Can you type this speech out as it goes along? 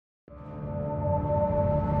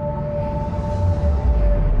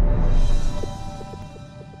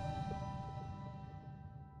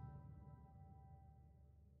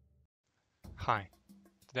Hi,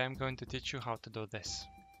 today I'm going to teach you how to do this.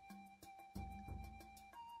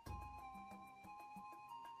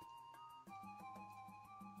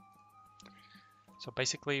 So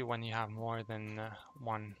basically, when you have more than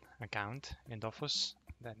one account in Dofus,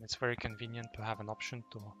 then it's very convenient to have an option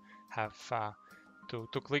to have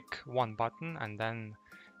to click one button and then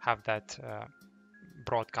have that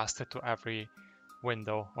broadcasted to every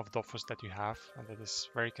window of Dofus that you have, and that is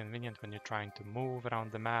very convenient when you're trying to move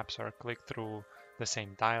around the maps or click through the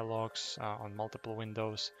same dialogues on multiple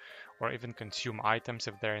windows, or even consume items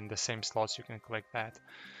if they're in the same slots. You can click that.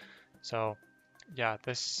 So yeah,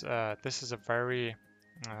 this is a very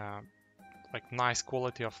like nice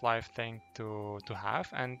quality of life thing to have,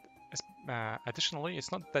 and additionally,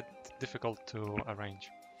 it's not that difficult to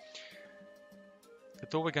arrange. The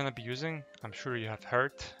tool we're going to be using, I'm sure you have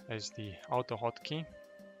heard, is the AutoHotKey.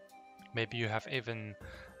 Maybe you have even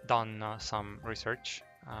done some research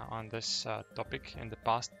on this topic in the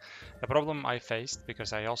past. The problem I faced,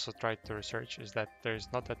 because I also tried to research, is that there's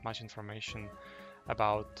not that much information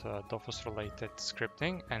about Dofus related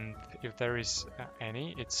scripting, and if there is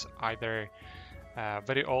any, it's either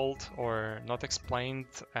very old or not explained,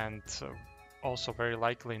 and also very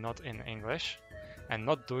likely not in English, and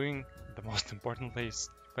not doing, the most importantly, is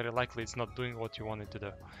very likely it's not doing what you want it to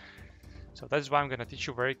do. So that's why I'm going to teach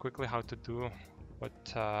you very quickly how to do what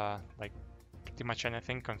like pretty much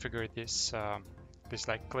anything, configure this this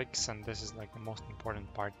like clicks, and this is like the most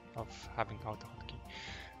important part of having AutoHotKey.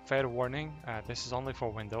 Fair warning, this is only for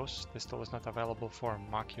Windows. This tool is not available for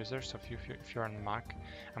Mac users. So if you're on Mac,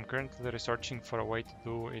 I'm currently researching for a way to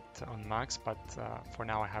do it on Macs, but for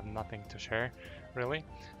now I have nothing to share really.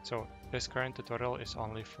 So this current tutorial is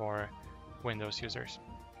only for Windows users.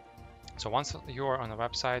 So once you are on the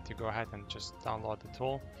website, you go ahead and just download the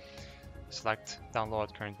tool. Select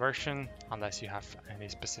download current version, unless you have any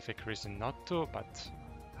specific reason not to, but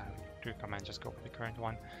I would recommend just go with the current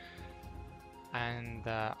one. And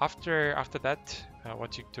after that,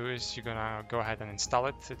 what you do is you're gonna go ahead and install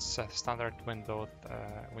it. It's a standard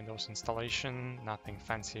Windows installation, nothing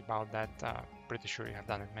fancy about that. Pretty sure you have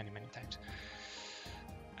done it many times.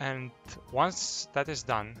 And once that is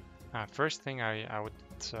done, first thing I would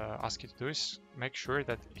ask you to do is make sure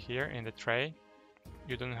that here in the tray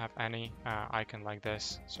you don't have any icon like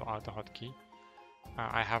this, so AutoHotKey.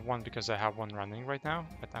 I have one because I have one running right now,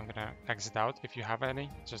 but I'm gonna exit out. If you have any,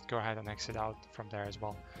 just go ahead and exit out from there as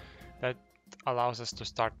well. That allows us to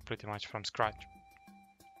start pretty much from scratch.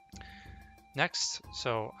 Next,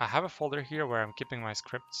 so I have a folder here where I'm keeping my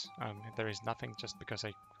scripts. There is nothing, just because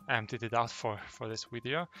I emptied it out for this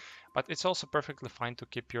video, but it's also perfectly fine to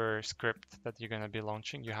keep your script that you're gonna be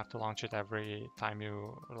launching. You have to launch it every time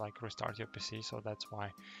you like restart your PC, so that's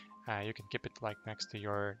why you can keep it like next to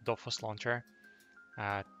your Dofus launcher.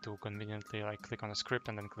 To conveniently like click on a script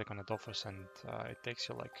and then click on a Dofus, and it takes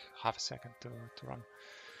you like half a second to run.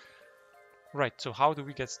 Right, so how do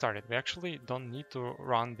we get started? We actually don't need to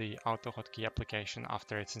run the AutoHotKey application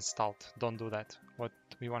after it's installed. Don't do that. What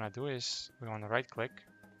we want to do is we want to right click,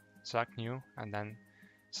 select new, and then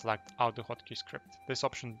select AutoHotKey script. This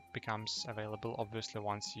option becomes available obviously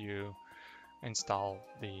once you install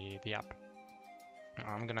the app.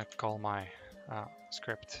 I'm gonna call my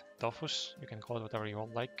script Dofus. You can call it whatever you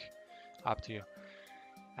want, like, up to you.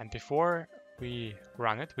 And before we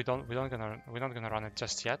run it, we're not gonna run it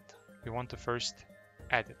just yet. We want to first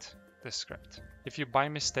edit this script. If you by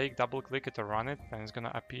mistake double click it or run it, then it's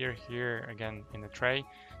gonna appear here again in the tray.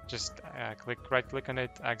 Just right click on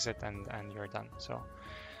it, exit, and you're done. So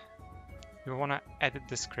we want to edit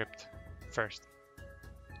the script first.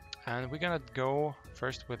 And we're gonna go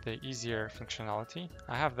first with the easier functionality.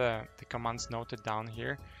 I have the commands noted down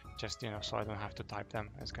here, just so I don't have to type them.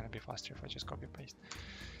 It's gonna be faster if I just copy paste.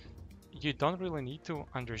 You don't really need to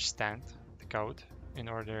understand the code in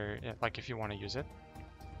order, like if you want to use it,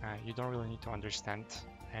 you don't really need to understand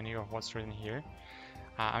any of what's written here.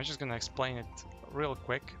 I'm just gonna explain it real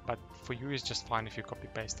quick, but for you it's just fine if you copy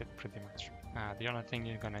paste it pretty much. The only thing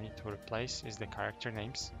you're gonna need to replace is the character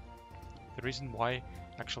names. The reason why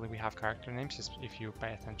actually we have character names is, if you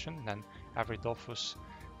pay attention, then every Dofus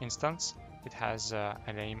instance, it has a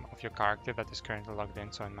name of your character that is currently logged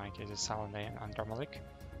in. So in my case it's Adramahlihk,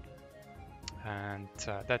 and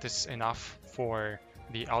that is enough for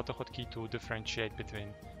the AutoHotKey to differentiate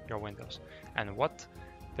between your windows. And what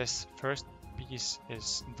this first piece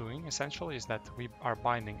is doing essentially is that we are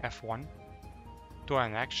binding F1 to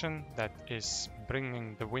an action that is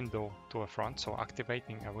bringing the window to a front, so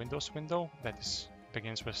activating a Windows window that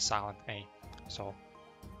begins with silent A. So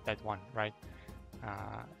that one, right,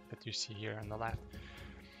 that you see here on the left.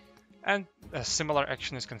 And a similar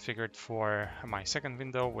action is configured for my second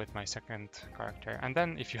window with my second character. And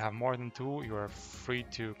then if you have more than two, you are free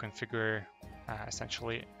to configure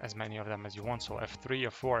essentially as many of them as you want. So F3,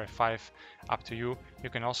 F4, F5, up to you. You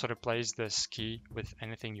can also replace this key with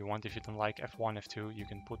anything you want. If you don't like F1, F2, you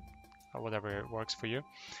can put whatever works for you.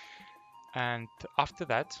 And after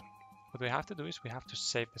that, what we have to do is we have to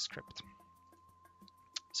save the script.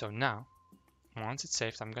 So now, once it's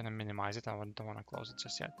saved, I'm going to minimize it. I don't want to close it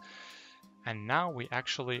just yet. And now we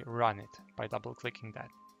actually run it by double clicking that.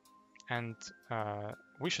 And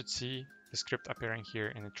we should see the script appearing here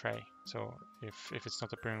in a tray. So if it's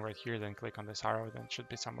not appearing right here, then click on this arrow, then it should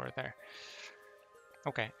be somewhere there.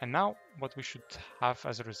 Okay, and now what we should have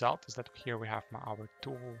as a result is that here we have our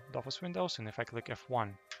two Dofus windows. And if I click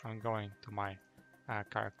F1, I'm going to my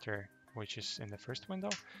character, which is in the first window.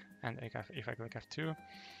 And if I click F2,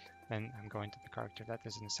 then I'm going to the character that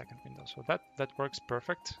is in the second window. So that works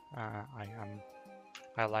perfect.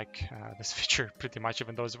 I like this feature pretty much,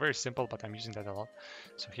 even though it's very simple, but I'm using that a lot.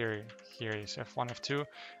 So here is F1, F2,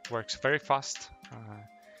 works very fast.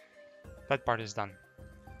 That part is done.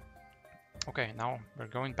 Okay, now we're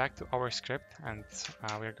going back to our script, and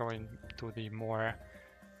we're going to the more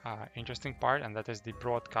interesting part, and that is the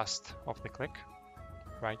broadcast of the click,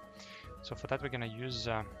 right? So for that, we're gonna use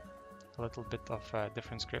a little bit of a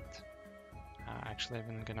different script. Actually,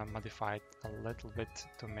 I'm gonna modify it a little bit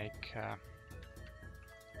to make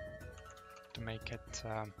it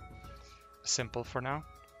simple for now.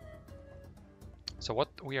 So what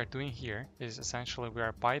we are doing here is essentially we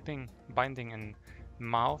are binding a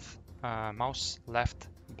mouse left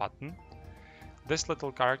button. This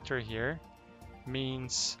little character here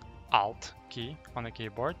means Alt key on the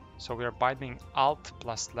keyboard. So we are binding Alt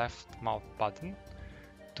plus left mouse button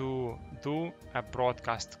to do a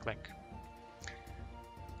broadcast click.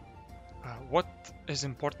 What is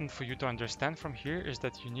important for you to understand from here is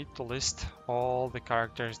that you need to list all the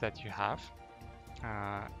characters that you have.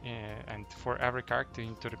 And for every character, you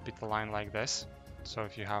need to repeat a line like this. So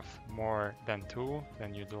if you have more than two,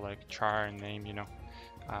 then you do like char and name, you know.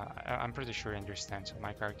 I'm pretty sure you understand. So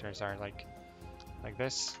my characters are like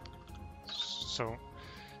this. So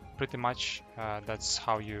pretty much that's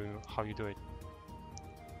how you do it.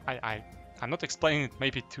 I'm not explaining it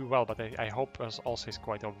maybe too well, but I hope also is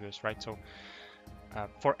quite obvious, right? So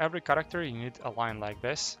for every character, you need a line like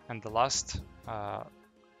this, and the last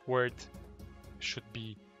word should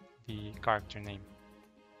be the character name.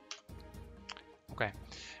 Okay,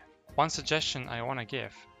 one suggestion I want to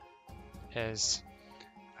give is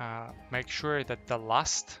make sure that the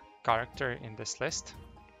last character in this list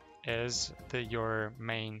is your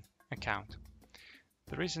main account.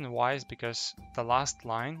 The reason why is because the last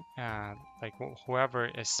line, like whoever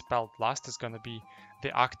is spelled last, is going to be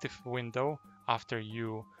the active window after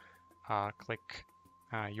you click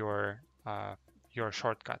your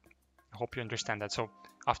shortcut. I hope you understand that. So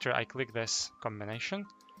after I click this combination,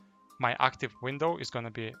 my active window is going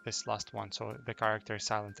to be this last one. So the character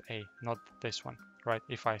silent A, not this one, right?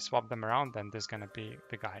 If I swap them around, then this is going to be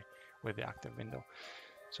the guy with the active window.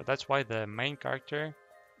 So that's why the main character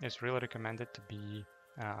is really recommended to be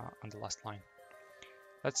on the last line.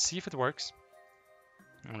 Let's see if it works.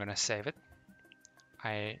 I'm gonna save it.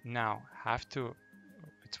 I now have to,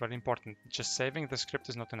 it's very important, just saving the script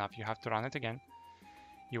is not enough. You have to run it again.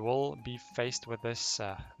 You will be faced with this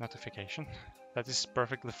notification. That is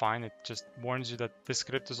perfectly fine. It just warns you that this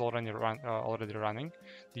script is already running.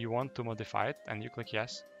 Do you want to modify it? And you click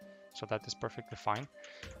yes. So that is perfectly fine.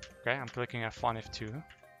 Okay, I'm clicking F1, F2.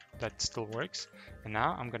 That still works. And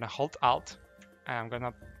now I'm gonna hold Alt and I'm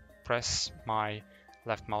gonna press my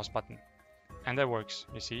left mouse button, and that works.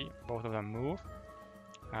 You see, both of them move.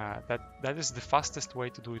 That is the fastest way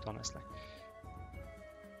to do it, honestly.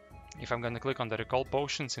 If I'm gonna click on the recall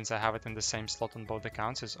potion, since I have it in the same slot on both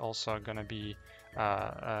accounts, is also gonna be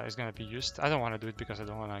used. I don't want to do it because I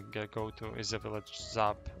don't want to go to is the village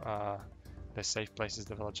Zab. The safe place is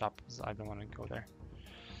the village up. I don't want to go there.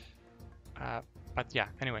 But yeah,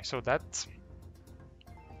 anyway, so that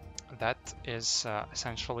is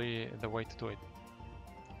essentially the way to do it.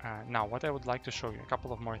 Now, what I would like to show you, a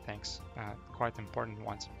couple of more things, quite important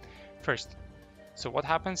ones. First, so what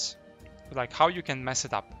happens, like how you can mess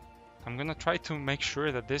it up. I'm gonna try to make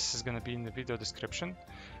sure that this is gonna be in the video description,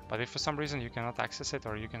 but if for some reason you cannot access it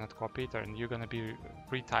or you cannot copy it, or you're gonna be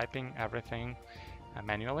retyping everything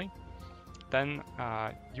manually, then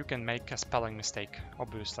you can make a spelling mistake,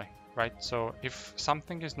 obviously. Right, so if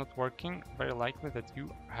something is not working, very likely that you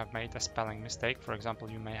have made a spelling mistake. For example,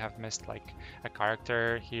 you may have missed like a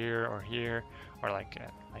character here, or like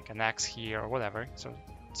an X here, or whatever. So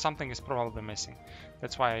something is probably missing.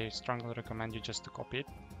 That's why I strongly recommend you just to copy it.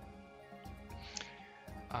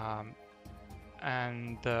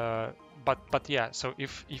 But yeah, so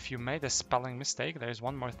if you made a spelling mistake, there's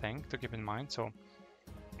one more thing to keep in mind. So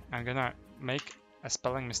I'm gonna make a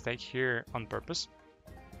spelling mistake here on purpose.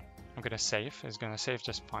 I'm gonna save. It's gonna save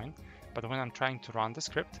just fine. But when I'm trying to run the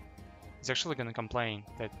script, it's actually gonna complain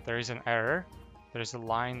that there is an error. There is a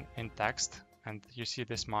line in text, and you see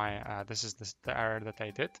this this is the error that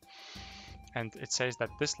I did, and it says that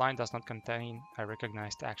this line does not contain a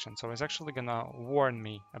recognized action. So it's actually gonna warn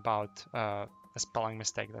me about a spelling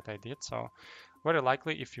mistake that I did. So very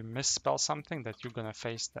likely, if you misspell something, that you're gonna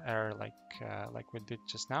face the error like we did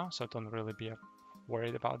just now. So don't really be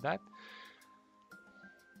worried about that.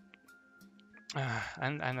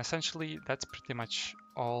 And essentially, that's pretty much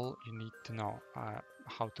all you need to know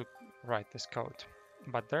how to write this code.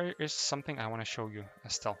 But there is something I want to show you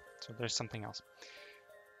still. So there's something else.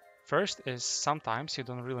 First is sometimes you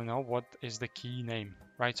don't really know what is the key name,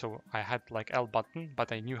 right? So I had like LButton,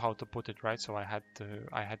 but I knew how to put it, right? So I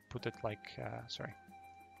had put it like sorry,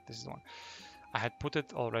 this is the one. I had put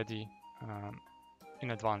it already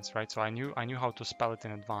in advance, right? So I knew how to spell it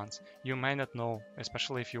in advance. You may not know,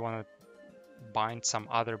 especially if you want to bind some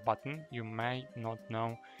other button, you may not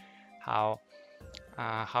know how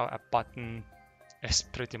a button is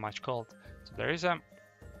pretty much called. So there is a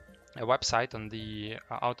website on the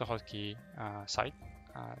AutoHotKey site.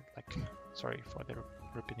 Sorry for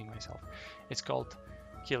repeating myself. It's called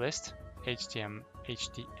keylist HTML.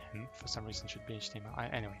 For some reason should be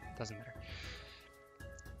HTML. Anyway, it doesn't matter.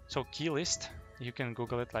 So keylist, you can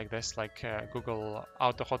Google it like this, like Google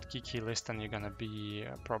AutoHotKey keylist, and you're gonna be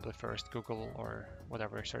probably first. Google or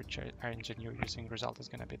whatever search engine you're using, result is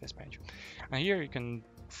gonna be this page. And here you can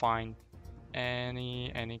find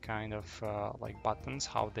any kind of like buttons,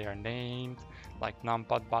 how they are named, like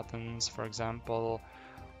numpad buttons, for example,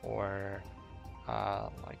 or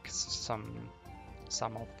like some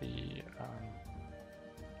of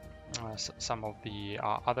the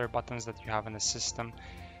other buttons that you have in the system.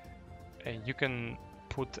 You can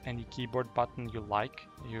put any keyboard button you like.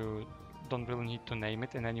 You don't really need to name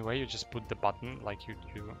it in any way. You just put the button, like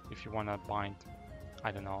if you want to bind,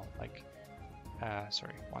 I don't know, like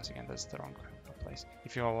sorry, once again, that's the wrong place.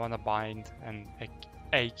 If you want to bind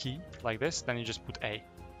a key like this, then you just put A,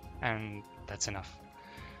 and that's enough.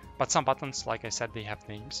 But some buttons, like I said, they have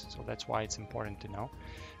names, so that's why it's important to know.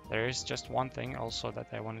 There is just one thing also that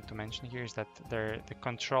I wanted to mention here, is that the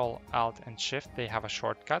Control, Alt, and Shift, they have a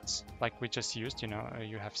shortcuts like we just used.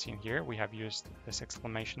 You have seen here, we have used this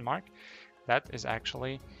exclamation mark. That is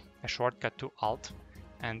actually a shortcut to Alt,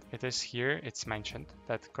 and it is here, it's mentioned,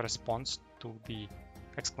 that corresponds to the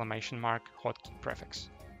exclamation mark hotkey prefix,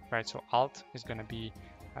 right? So Alt is going to be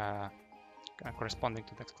corresponding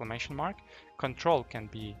to the exclamation mark. Control can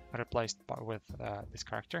be replaced with this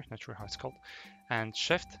character, not sure how it's called, and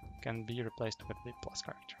Shift can be replaced with the plus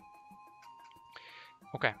character.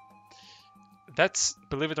 Okay, that's,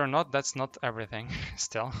 believe it or not, that's not everything.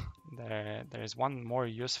 Still, there is one more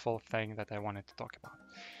useful thing that I wanted to talk about,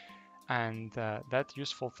 and that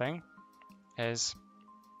useful thing is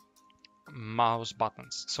mouse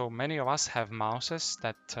buttons. So many of us have mouses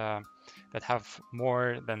that have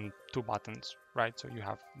more than 2 buttons, right? So you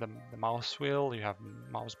have the mouse wheel, you have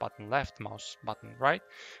mouse button left, mouse button right,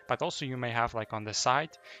 but also you may have, like on the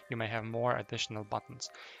side, you may have more additional buttons.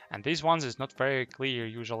 And these ones is not very clear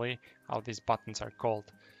usually how these buttons are called.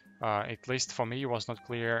 At least for me, it was not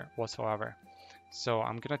clear whatsoever. So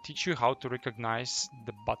I'm gonna teach you how to recognize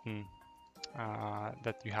the button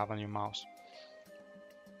that you have on your mouse.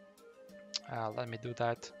 Let me do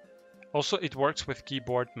that. Also, it works with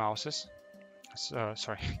keyboard mouses.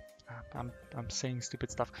 Sorry, I'm saying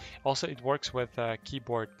stupid stuff. Also, it works with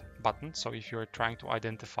keyboard buttons. So if you're trying to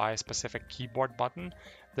identify a specific keyboard button,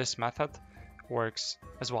 this method works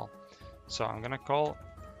as well. So I'm gonna call,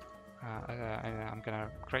 I'm gonna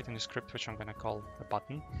create a new script which I'm gonna call a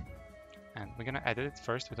button, and we're gonna edit it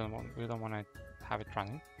first. We don't want to have it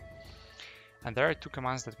running. And there are 2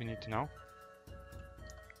 commands that we need to know.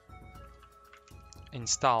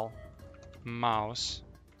 Install MouseHook,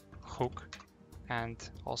 and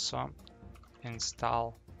also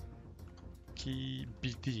install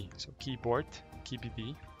keybd, so keyboard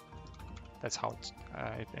keybd. That's how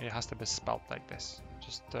it has to be spelled like this.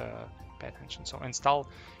 Just pay attention. So install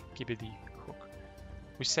keybd hook.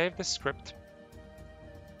 We save this script.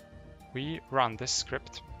 We run this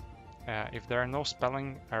script. If there are no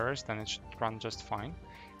spelling errors, then it should run just fine.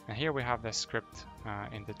 And here we have the script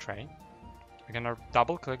in the tray. We're gonna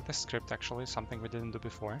double click the script, actually, something we didn't do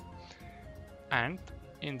before. And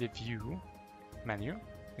in the view menu,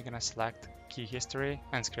 we're gonna select key history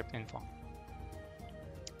and script info.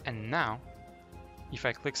 And now, if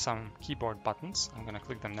I click some keyboard buttons, I'm gonna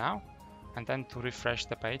click them now, and then to refresh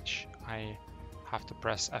the page, I have to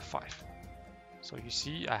press F5. So you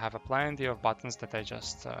see, I have a plenty of buttons that I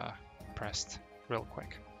just pressed real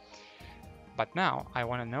quick. But now I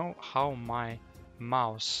want to know how my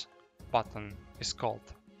mouse button is called.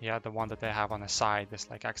 Yeah, the one that I have on the side, this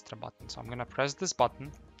like extra button. So I'm gonna press this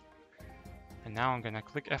button, and now I'm gonna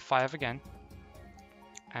click F5 again,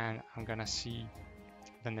 and I'm gonna see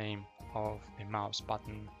the name of the mouse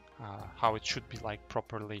button, how it should be like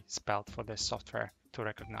properly spelled for this software to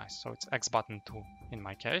recognize. So it's xbutton2 in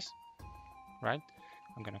my case, right?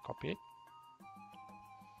 I'm gonna copy it.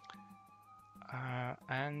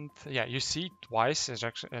 And yeah, you see twice,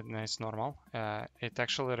 it's normal. It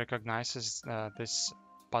actually recognizes this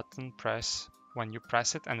button press when you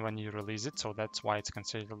press it and when you release it, so that's why it's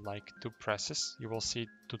considered like 2 presses. You will see it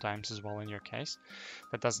 2 times as well in your case.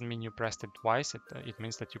 That doesn't mean you pressed it twice, it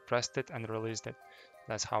means that you pressed it and released it.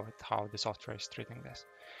 That's how the software is treating this.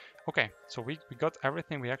 Okay, so we got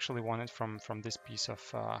everything we actually wanted from this piece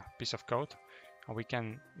of code. We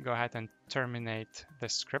can go ahead and terminate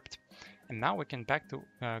this script, and now we can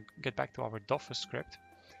get back to our Dofus script,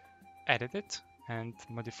 edit it, and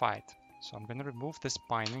modify it. So I'm going to remove this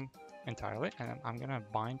binding entirely, and I'm going to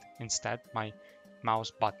bind instead my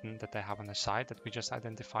mouse button that I have on the side that we just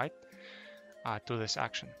identified to this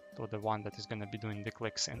action, to the one that is going to be doing the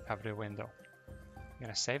clicks in every window. I'm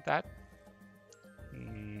going to save that.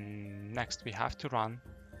 Next, we have to run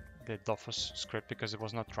the Dofus script because it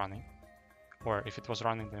was not running. Or if it was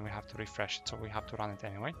running, then we have to refresh it, so we have to run it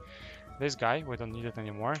anyway. This guy, we don't need it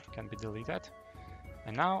anymore, can be deleted.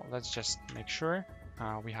 And now let's just make sure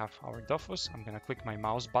we have our Dofus. I'm gonna click my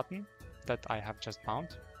mouse button that I have just bound,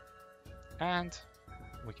 and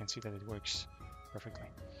we can see that it works perfectly.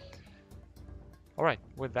 Alright,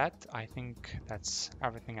 with that, I think that's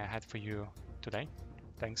everything I had for you today.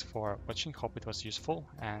 Thanks for watching, hope it was useful,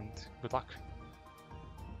 and good luck.